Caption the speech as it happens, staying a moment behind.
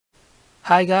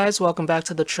Hi guys, welcome back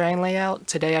to the train layout.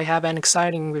 Today I have an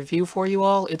exciting review for you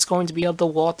all. It's going to be of the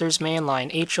Walthers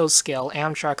Mainline HO scale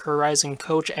Amtrak Horizon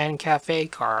coach and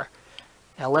Café car.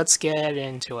 Now let's get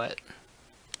into it.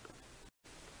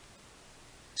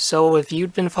 So if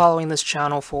you've been following this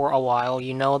channel for a while,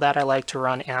 you know that I like to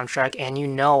run Amtrak and you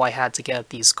know I had to get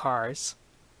these cars.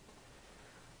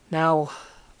 Now,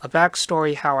 a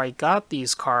backstory how I got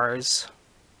these cars.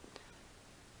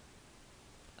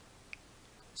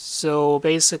 So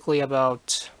basically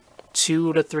about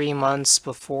 2 to 3 months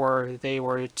before they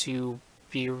were to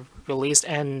be released,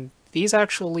 and these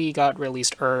actually got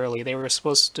released early. They were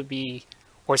supposed to be,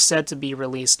 or said to be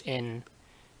released in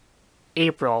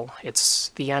April. It's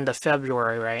the end of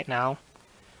February right now.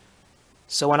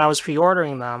 So when I was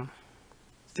pre-ordering them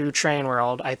through Train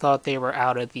World, I thought they were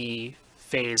out of the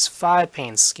Phase 5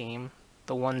 paint scheme,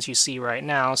 the ones you see right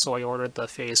now, so I ordered the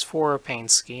Phase 4 paint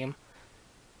scheme.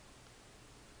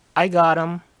 I got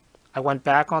them. I went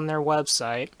back on their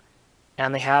website,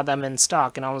 and they had them in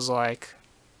stock, and I was like,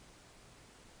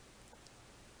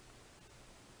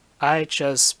 I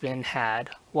just been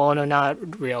had. Well, no,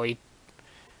 not really.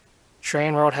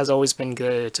 Train World has always been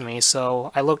good to me,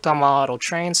 so I looked on model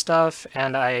train stuff,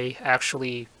 and I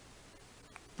actually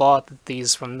bought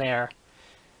these from there.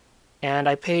 And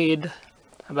I paid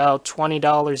about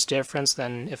 $20 difference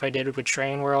than if I did it with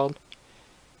Train World.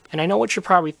 And I know what you're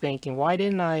probably thinking, why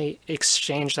didn't I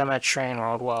exchange them at Train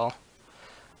World? Well,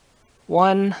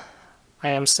 one, I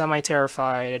am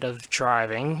semi-terrified of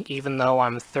driving, even though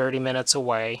I'm 30 minutes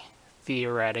away,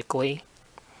 theoretically.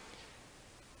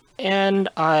 And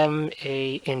I'm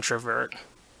a introvert.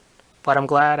 But I'm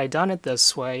glad I done it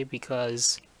this way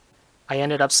because I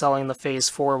ended up selling the Phase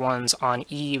 4 ones on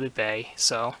eBay,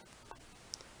 so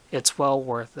it's well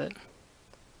worth it.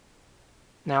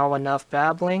 Now enough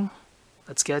babbling.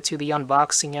 Let's get to the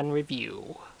unboxing and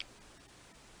review.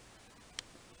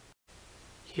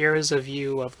 Here is a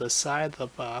view of the side of the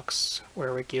box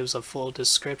where it gives a full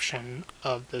description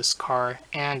of this car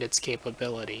and its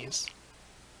capabilities.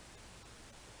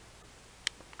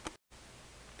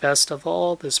 Best of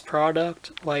all, this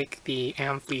product, like the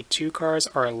Amfleet 2 cars,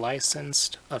 are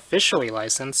officially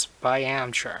licensed by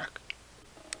Amtrak.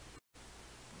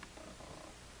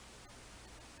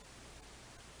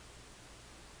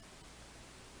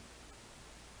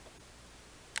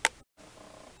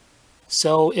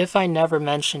 So, if I never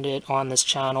mentioned it on this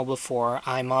channel before,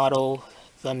 I model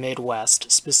the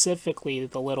Midwest, specifically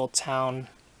the little town,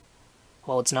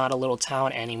 well, it's not a little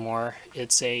town anymore,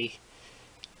 it's a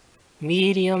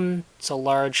medium to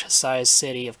large size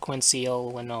city of Quincy,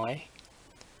 Illinois.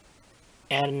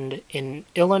 And in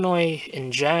Illinois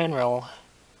in general,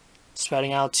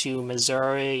 spreading out to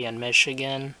Missouri and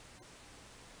Michigan,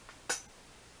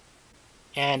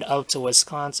 and up to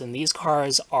Wisconsin, these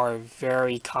cars are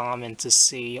very common to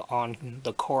see on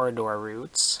the corridor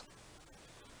routes.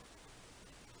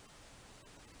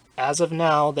 As of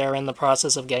now, they're in the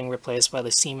process of getting replaced by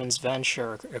the Siemens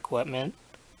Venture equipment,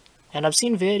 and I've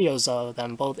seen videos of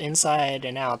them both inside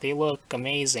and out. They look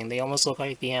amazing. They almost look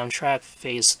like the Amtrak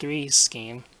Phase 3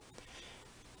 scheme.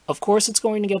 Of course, it's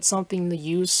going to get something to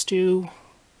use to,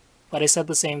 but I said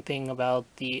the same thing about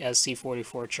the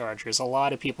SC44 Chargers. A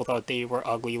lot of people thought they were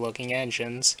ugly looking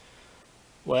engines,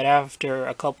 but after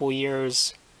a couple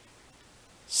years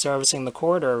servicing the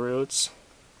corridor routes,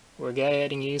 we're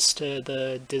getting used to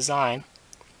the design.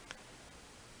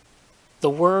 The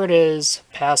word is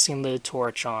passing the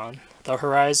torch on. The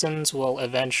Horizons will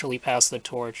eventually pass the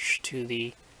torch to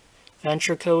the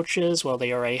Venture coaches. Well,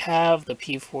 they already have. The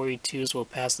P42s will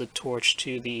pass the torch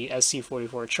to the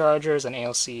SC44 Chargers and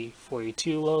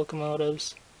ALC42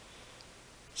 locomotives.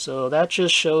 So that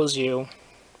just shows you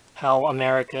how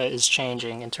America is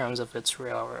changing in terms of its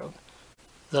railroad.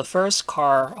 The first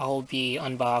car I'll be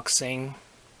unboxing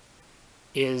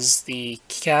is the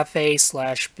Café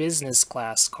 / business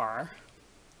class car.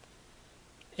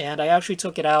 And I actually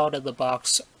took it out of the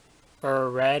box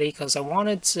already because I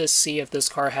wanted to see if this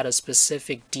car had a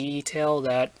specific detail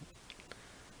that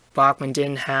Bachmann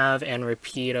didn't have and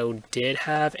Rapido did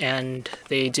have, and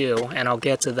they do, and I'll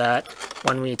get to that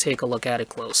when we take a look at it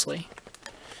closely.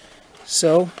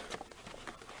 So,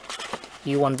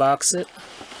 you unbox it.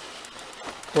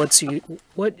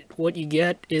 What you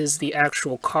get is the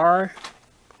actual car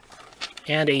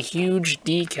and a huge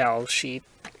decal sheet.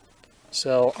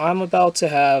 So I'm about to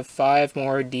have 5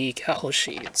 more decal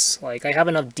sheets. Like, I have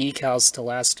enough decals to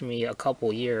last me a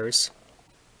couple years.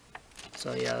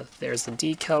 So yeah, there's the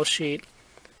decal sheet.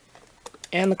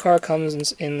 And the car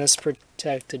comes in this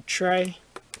protected tray.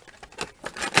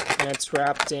 And it's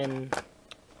wrapped in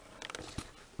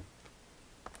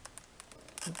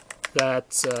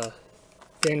that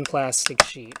thin plastic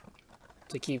sheet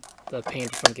to keep the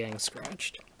paint from getting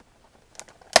scratched.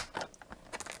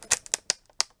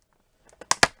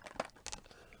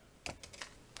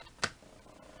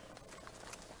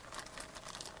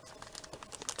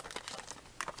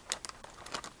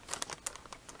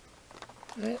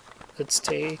 Alright, let's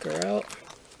take her out.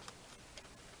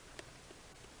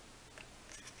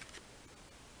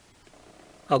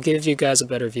 I'll give you guys a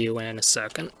better view in a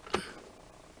second.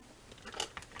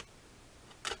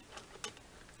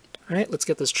 Alright, let's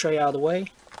get this tray out of the way.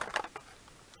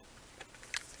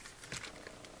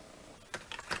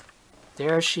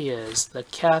 There she is, the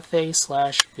Café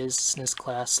 / business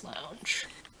class lounge.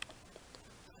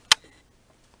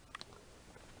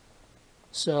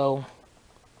 So,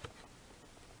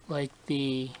 like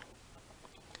the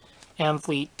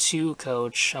Amfleet 2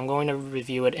 coach, I'm going to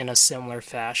review it in a similar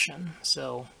fashion.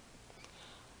 So,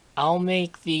 I'll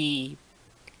make the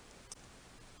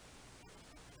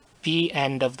B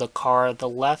end of the car the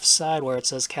left side where it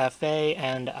says Café,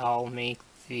 and I'll make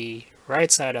the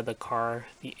right side of the car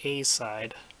the A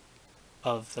side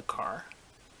of the car.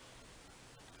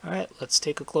 Alright, let's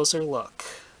take a closer look.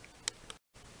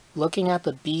 Looking at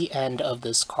the B end of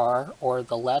this car, or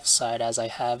the left side as I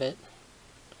have it,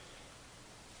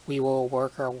 we will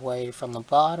work our way from the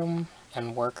bottom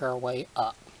and work our way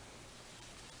up.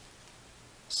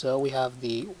 So we have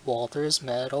the Walthers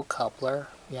metal coupler,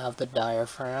 we have the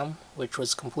diaphragm, which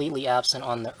was completely absent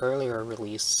on the earlier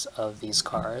release of these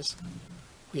cars.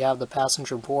 We have the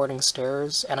passenger boarding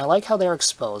stairs, and I like how they're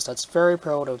exposed. That's very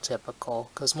prototypical,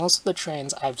 because most of the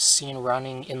trains I've seen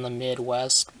running in the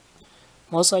Midwest,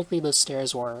 most likely the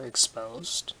stairs were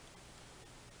exposed.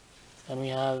 Then we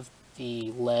have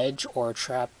the ledge or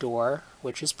trap door,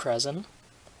 which is present.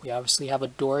 We obviously have a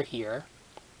door here.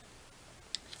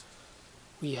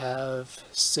 We have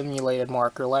simulated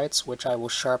marker lights, which I will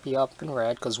sharpie up in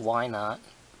red, because why not?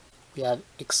 We have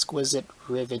exquisite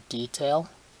rivet detail.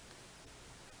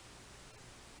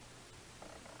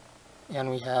 And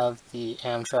we have the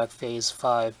Amtrak Phase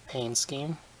 5 paint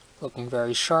scheme, looking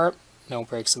very sharp, no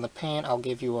breaks in the paint. I'll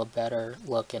give you a better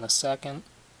look in a second.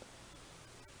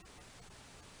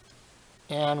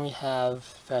 And we have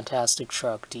fantastic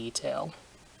truck detail.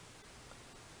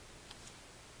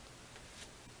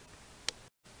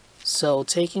 So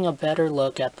taking a better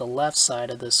look at the left side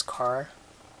of this car,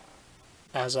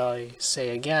 as I say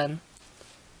again,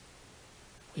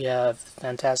 we have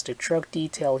fantastic truck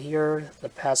detail here, the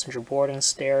passenger boarding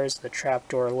stairs, the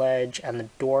trapdoor ledge, and the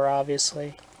door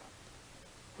obviously.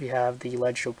 We have the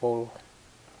legible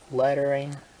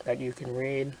lettering that you can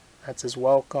read. That says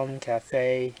welcome,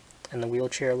 Café, and the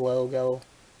wheelchair logo,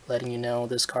 letting you know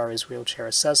this car is wheelchair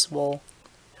accessible.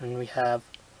 And we have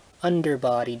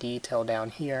underbody detail down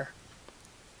here.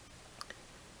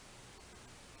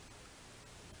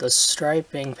 The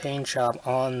striping paint job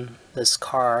on this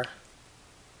car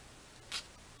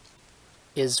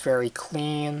is very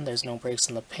clean. There's no breaks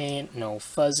in the paint, no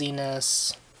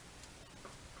fuzziness.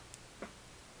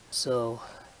 So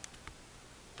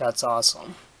that's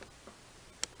awesome.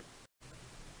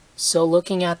 So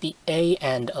looking at the A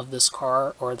end of this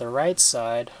car, or the right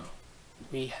side,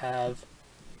 we have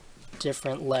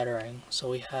different lettering. So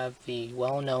we have the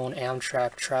well-known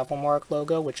Amtrak travel mark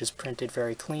logo, which is printed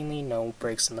very cleanly, no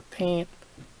breaks in the paint.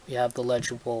 We have the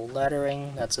legible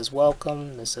lettering that says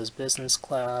welcome, this is business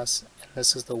class, and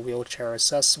this is the wheelchair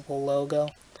accessible logo.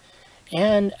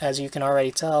 And as you can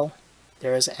already tell,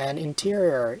 there is an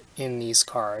interior in these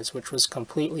cars, which was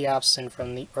completely absent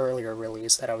from the earlier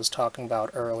release that I was talking about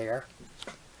earlier.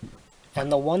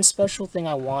 And the one special thing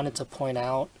I wanted to point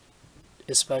out,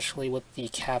 especially with the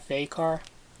Café car,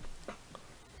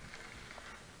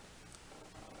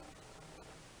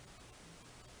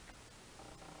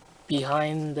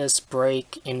 behind this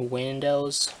break in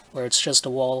windows, where it's just a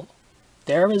wall,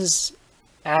 there is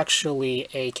actually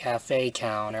a Café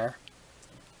counter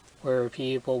where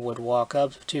people would walk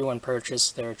up to and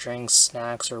purchase their drinks,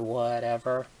 snacks, or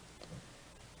whatever.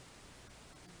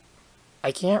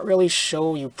 I can't really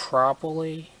show you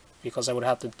properly because I would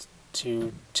have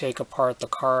to take apart the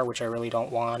car, which I really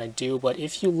don't want to do, but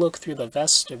if you look through the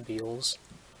vestibules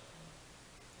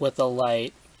with a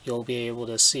light, you'll be able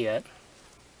to see it.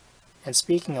 And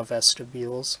speaking of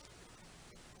vestibules,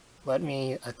 let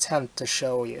me attempt to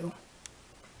show you.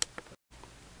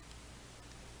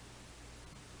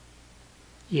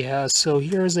 Yeah, so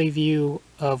here's a view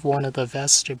of one of the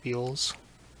vestibules.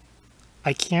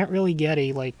 I can't really get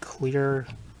a clear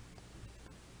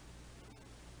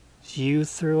view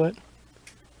through it.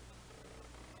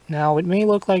 Now it may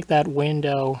look like that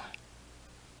window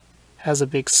has a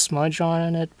big smudge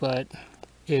on it, but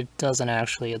it doesn't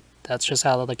actually. That's just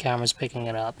how the camera's picking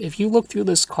it up. If you look through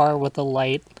this car with a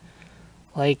light,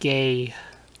 like a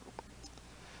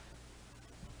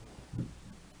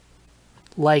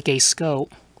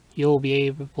scope, you'll be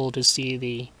able to see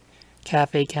the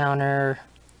cafe counter,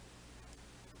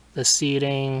 the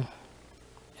seating,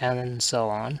 and so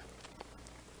on.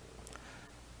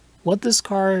 What this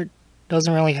car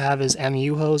doesn't really have is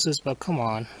MU hoses, but come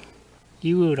on,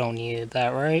 you don't need that,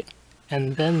 right?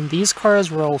 And then these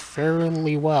cars roll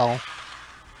fairly well.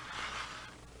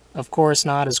 Of course,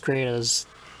 not as great as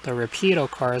the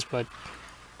Rapido cars, but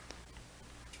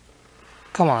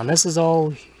come on, this is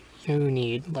all you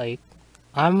need. Like,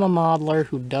 I'm a modeler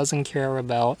who doesn't care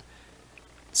about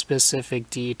specific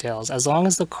details. As long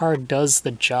as the car does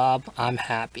the job, I'm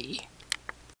happy.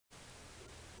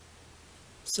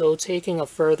 So taking a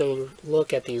further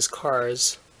look at these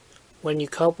cars, when you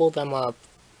couple them up,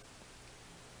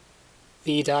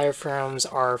 the diaphragms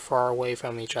are far away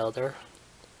from each other,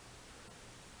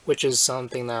 which is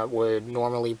something that would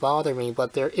normally bother me,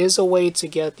 but there is a way to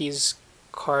get these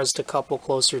cars to couple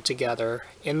closer together.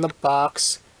 In the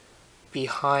box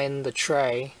behind the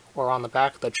tray, or on the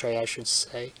back of the tray I should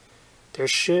say, there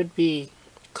should be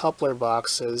coupler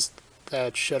boxes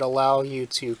that should allow you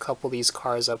to couple these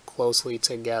cars up closely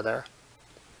together.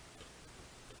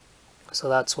 So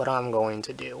that's what I'm going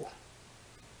to do.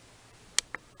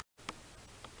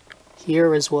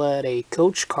 Here is what a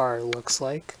coach car looks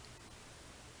like.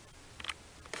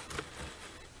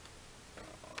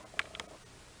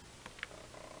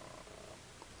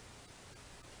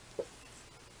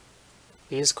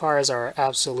 These cars are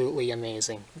absolutely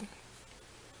amazing.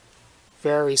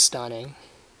 Very stunning.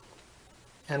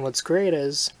 And what's great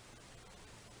is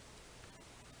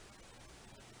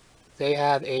they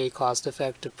have a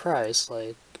cost-effective price.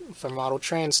 Like, for model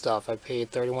train stuff, I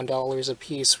paid $31 a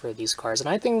piece for these cars, and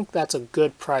I think that's a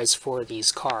good price for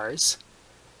these cars.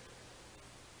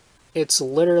 It's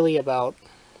literally about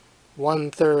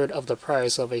 1/3 of the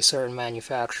price of a certain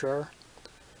manufacturer.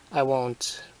 I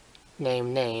won't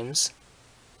name names.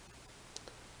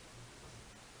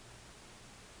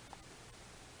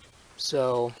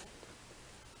 So,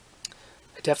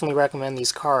 I definitely recommend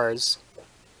these cars.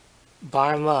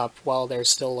 Buy them up while they're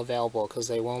still available, because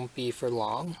they won't be for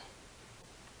long.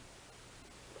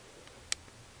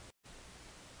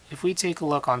 If we take a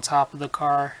look on top of the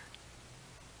car,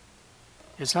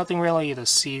 there's nothing really to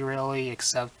see really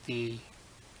except the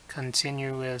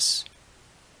continuous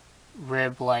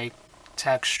rib-like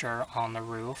texture on the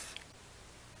roof.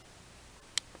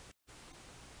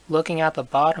 Looking at the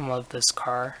bottom of this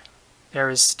car, there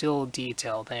is still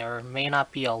detail. There may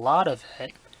not be a lot of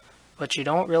it, but you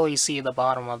don't really see the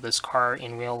bottom of this car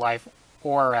in real life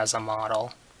or as a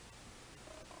model.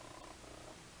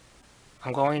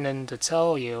 I'm going to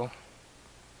tell you,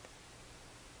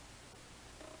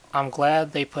 I'm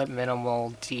glad they put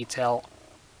minimal detail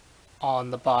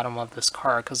on the bottom of this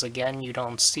car, because again, you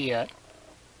don't see it.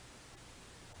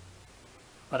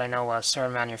 But I know a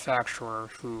certain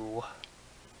manufacturer who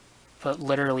put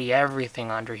literally everything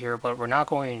under here, but we're not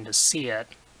going to see it.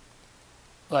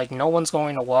 Like, no one's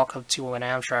going to walk up to an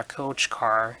Amtrak coach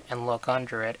car and look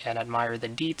under it and admire the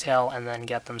detail and then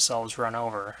get themselves run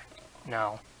over.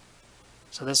 No.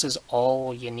 So this is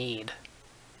all you need.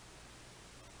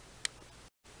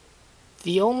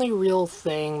 The only real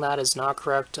thing that is not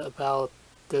correct about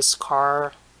this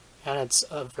car, and it's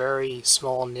a very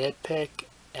small nitpick,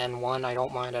 and one I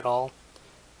don't mind at all,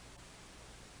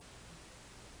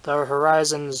 the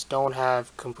horizons don't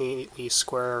have completely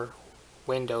square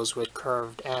windows with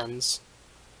curved ends.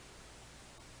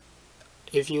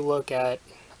 If you look at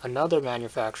another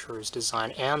manufacturer's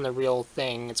design and the real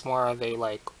thing, it's more of a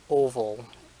like oval,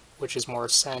 which is more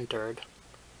centered.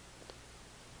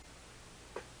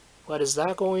 But is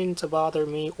that going to bother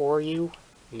me or you?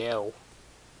 No.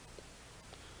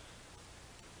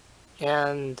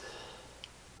 And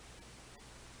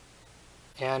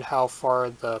how far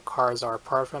the cars are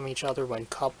apart from each other when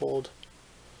coupled.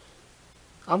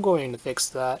 I'm going to fix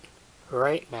that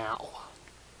right now.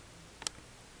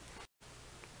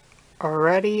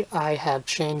 Already, I have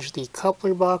changed the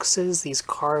coupler boxes. These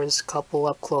cars couple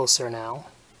up closer now.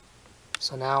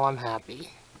 So now I'm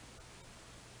happy.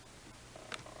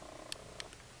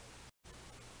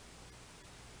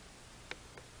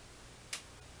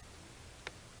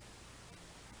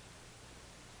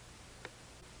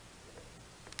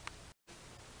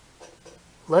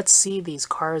 Let's see these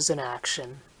cars in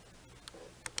action.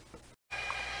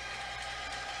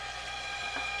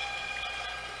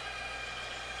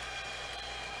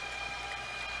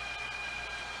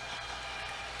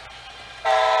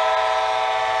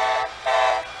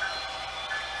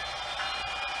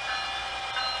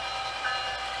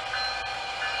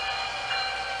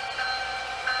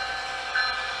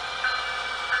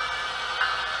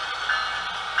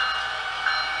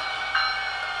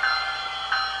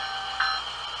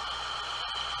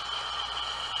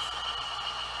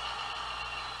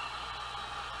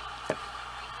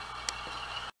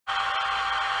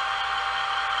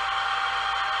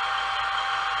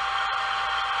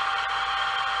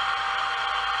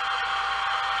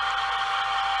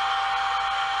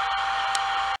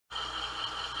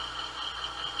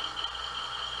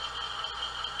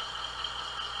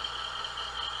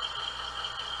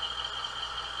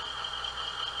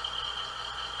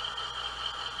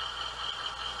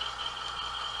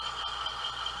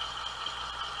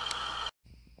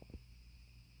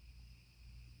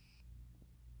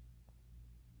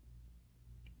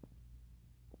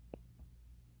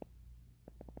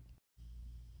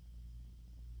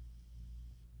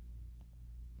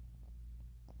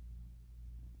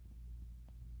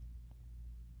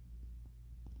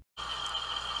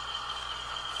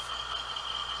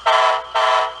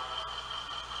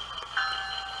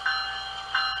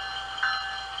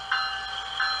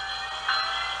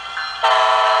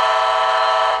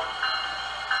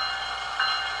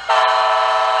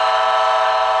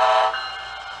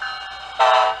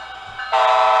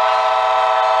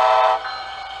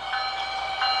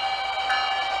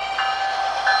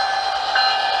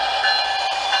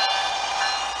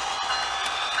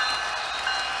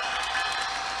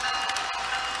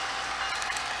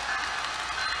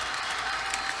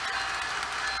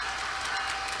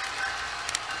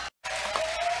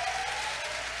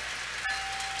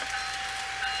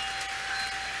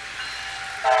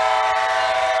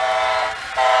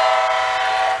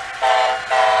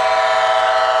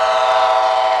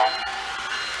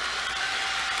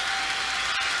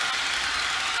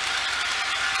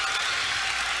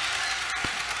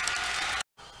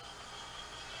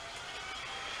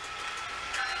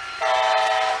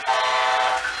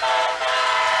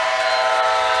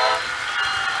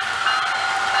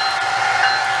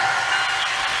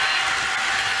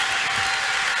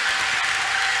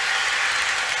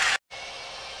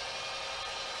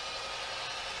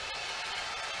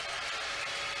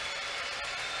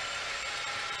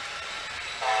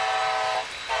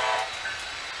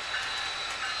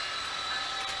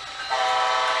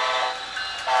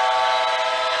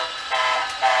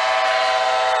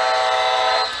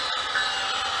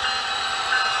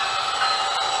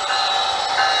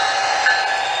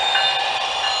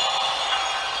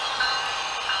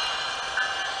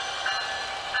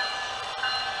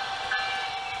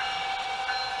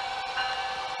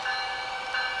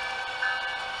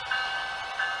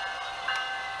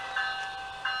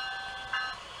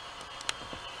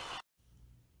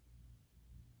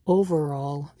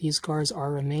 overall, these cars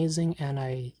are amazing, and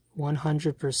I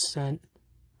 100%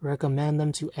 recommend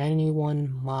them to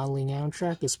anyone modeling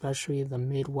Amtrak, especially the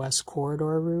Midwest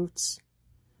corridor routes.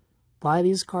 Buy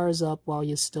these cars up while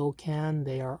you still can.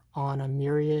 They are on a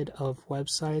myriad of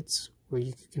websites where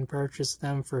you can purchase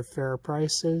them for fair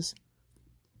prices.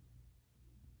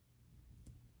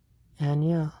 And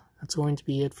yeah, that's going to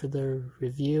be it for the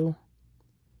review.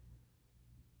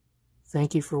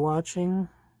 Thank you for watching.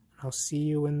 I'll see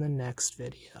you in the next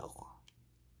video.